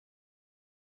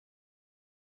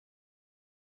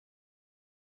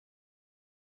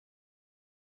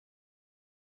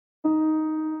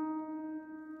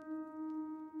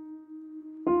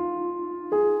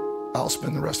I'll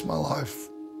spend the rest of my life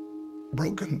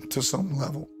broken to some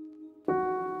level.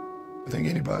 I think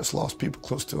anybody that's lost people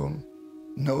close to them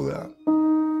know that.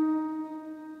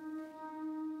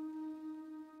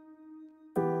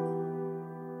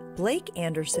 Blake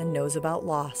Anderson knows about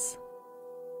loss.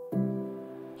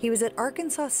 He was at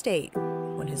Arkansas State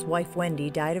when his wife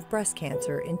Wendy died of breast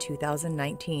cancer in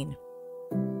 2019.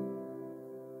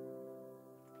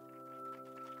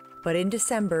 But in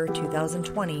December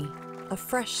 2020, a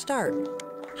fresh start,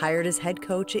 hired as head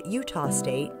coach at Utah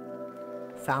State,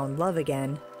 found love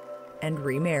again, and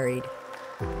remarried.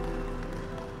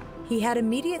 He had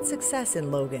immediate success in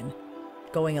Logan,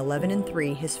 going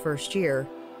 11-3 his first year,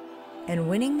 and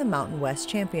winning the Mountain West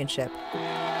Championship.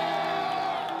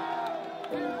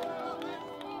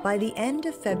 By the end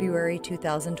of February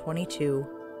 2022,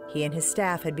 he and his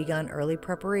staff had begun early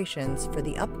preparations for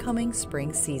the upcoming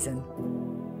spring season.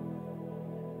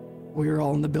 We were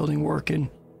all in the building working.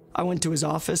 I went to his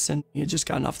office and he had just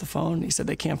gotten off the phone. He said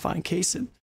they can't find Kaysen.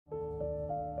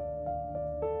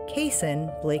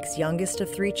 Kaysen, Blake's youngest of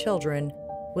 3 children,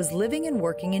 was living and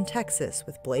working in Texas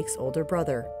with Blake's older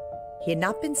brother. He had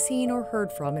not been seen or heard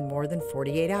from in more than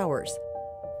 48 hours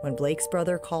when Blake's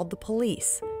brother called the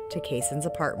police to Kaysen's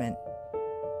apartment.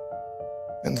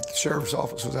 And the sheriff's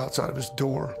office was outside of his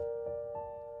door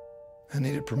and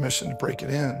needed permission to break it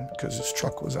in because his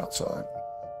truck was outside.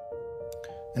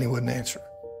 And he wouldn't answer.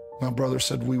 My brother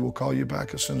said, "We will call you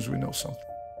back as soon as we know something."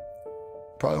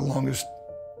 Probably the longest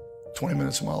 20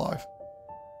 minutes of my life.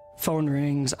 Phone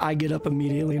rings, I get up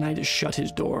immediately and I just shut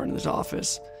his door in his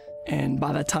office. And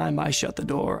by the time I shut the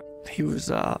door, he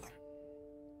was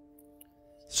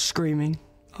screaming.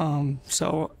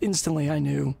 So instantly I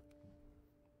knew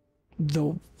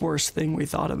the worst thing we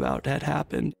thought about had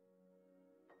happened.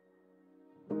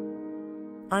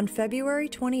 On February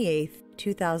 28,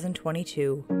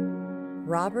 2022,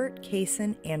 Robert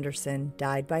Kaysen Anderson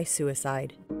died by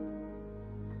suicide.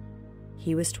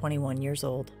 He was 21 years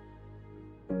old.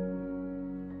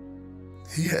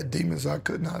 He had demons I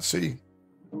could not see,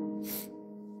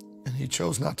 and he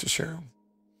chose not to share them.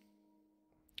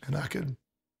 And I could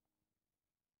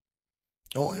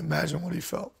only imagine what he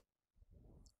felt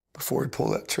before he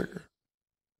pulled that trigger.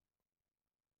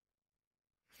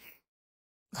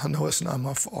 I know it's not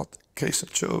my fault that Kaysen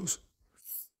chose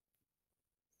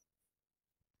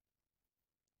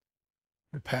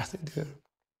the path he did.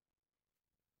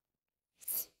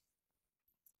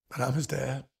 But I'm his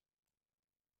dad.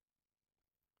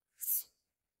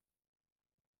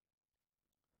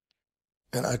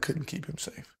 And I couldn't keep him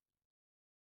safe.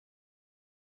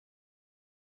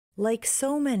 Like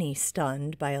so many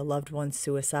stunned by a loved one's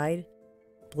suicide,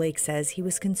 Blake says he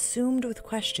was consumed with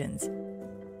questions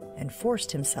and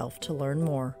forced himself to learn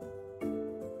more.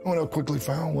 What I quickly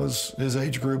found was his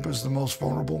age group is the most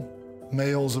vulnerable.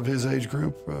 Males of his age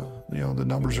group, the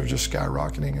numbers are just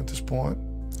skyrocketing at this point.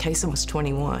 Kaysen was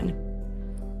 21,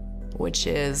 which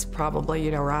is probably,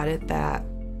 right at that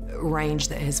range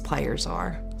that his players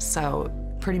are. So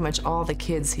pretty much all the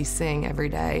kids he's seeing every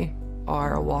day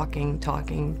are a walking,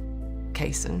 talking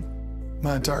Kaysen.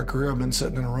 My entire career, I've been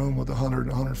sitting in a room with 100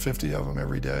 and 150 of them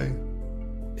every day.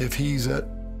 If he's at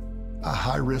a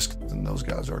high risk, then those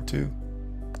guys are too.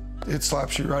 It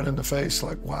slaps you right in the face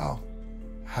like, wow,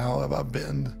 how have I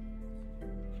been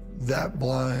that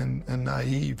blind and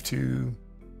naive to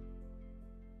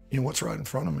what's right in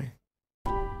front of me?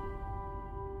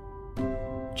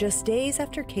 Just days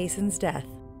after Kaysen's death,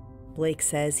 Blake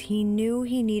says he knew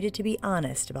he needed to be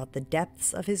honest about the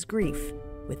depths of his grief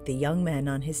with the young men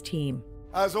on his team.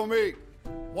 Eyes on me.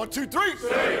 1, 2, 3.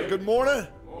 Say. Good morning.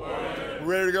 Morning.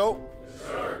 Ready to go? Yes,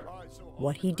 sir.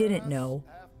 What he didn't know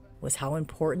was how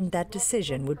important that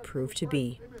decision would prove to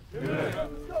be.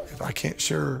 If I can't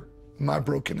share my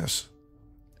brokenness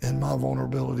and my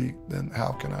vulnerability, then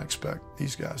how can I expect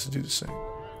these guys to do the same?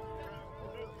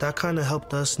 That kind of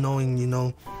helped us knowing,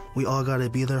 we all got to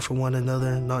be there for one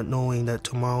another, not knowing that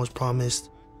tomorrow is promised.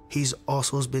 He's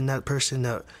also been that person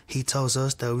that he tells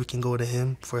us that we can go to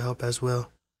him for help as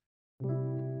well.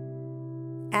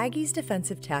 Aggies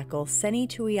defensive tackle Seni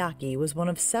Tuiaki was one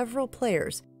of several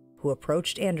players who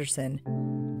approached Anderson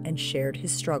and shared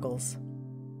his struggles.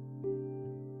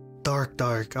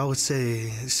 Dark. I would say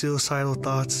suicidal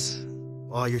thoughts.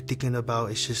 All you're thinking about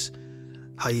is just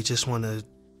how you just want to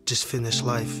just finish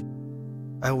life.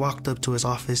 I walked up to his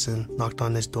office and knocked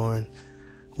on his door and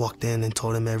walked in and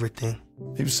told him everything.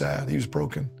 He was sad, he was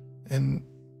broken, and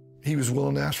he was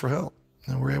willing to ask for help,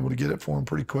 and we were able to get it for him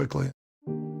pretty quickly.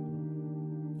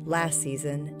 Last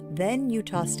season, then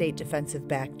Utah State defensive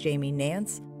back Jamie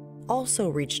Nance also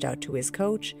reached out to his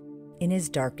coach in his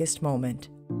darkest moment.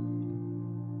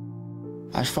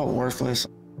 I just felt worthless.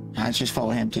 I just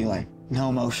felt empty, like no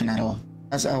emotion at all.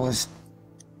 As I was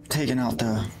taking out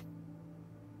a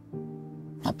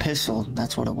pistol,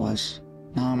 that's what it was,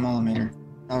 9mm.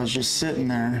 I was just sitting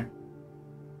there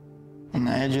on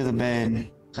the edge of the bed,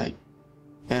 like,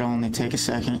 it'll only take a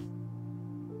second.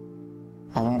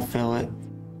 I won't feel it.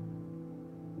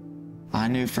 I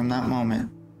knew from that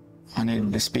moment I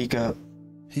needed to speak up.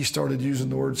 He started using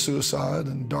the word suicide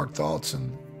and dark thoughts,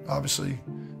 and obviously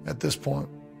at this point,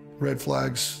 red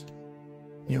flags,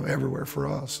 everywhere for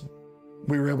us.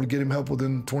 We were able to get him help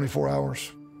within 24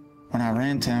 hours. When I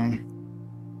ran to him,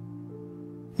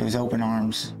 it was open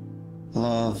arms,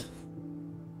 love,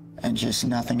 and just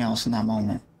nothing else in that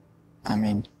moment. I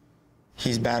mean,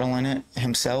 he's battling it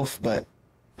himself, but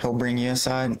he'll bring you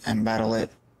aside and battle it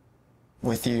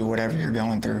with you, whatever you're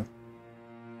going through.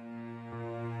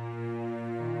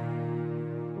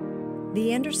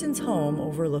 The Andersons' home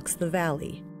overlooks the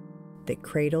valley that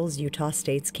cradles Utah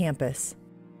State's campus.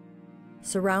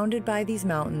 Surrounded by these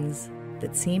mountains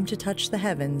that seem to touch the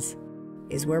heavens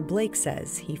is where Blake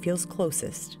says he feels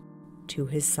closest to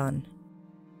his son.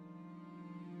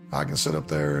 I can sit up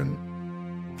there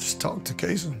and just talk to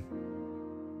Kaysen.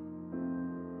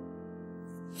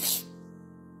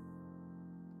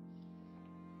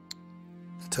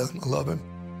 I tell him I love him.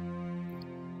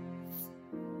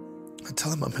 I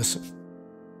tell him I miss him.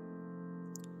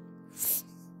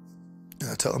 And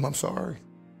I tell him I'm sorry.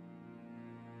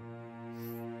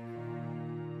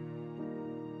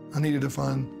 I needed to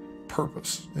find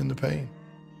purpose in the pain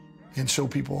and show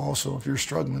people also, if you're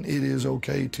struggling, it is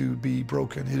okay to be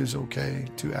broken. It is okay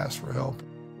to ask for help.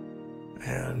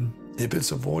 And if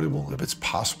it's avoidable, if it's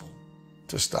possible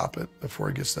to stop it before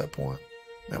it gets to that point,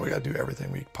 then we got to do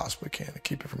everything we possibly can to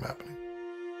keep it from happening.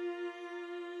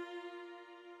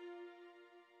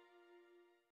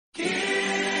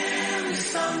 Give me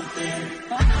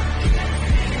something.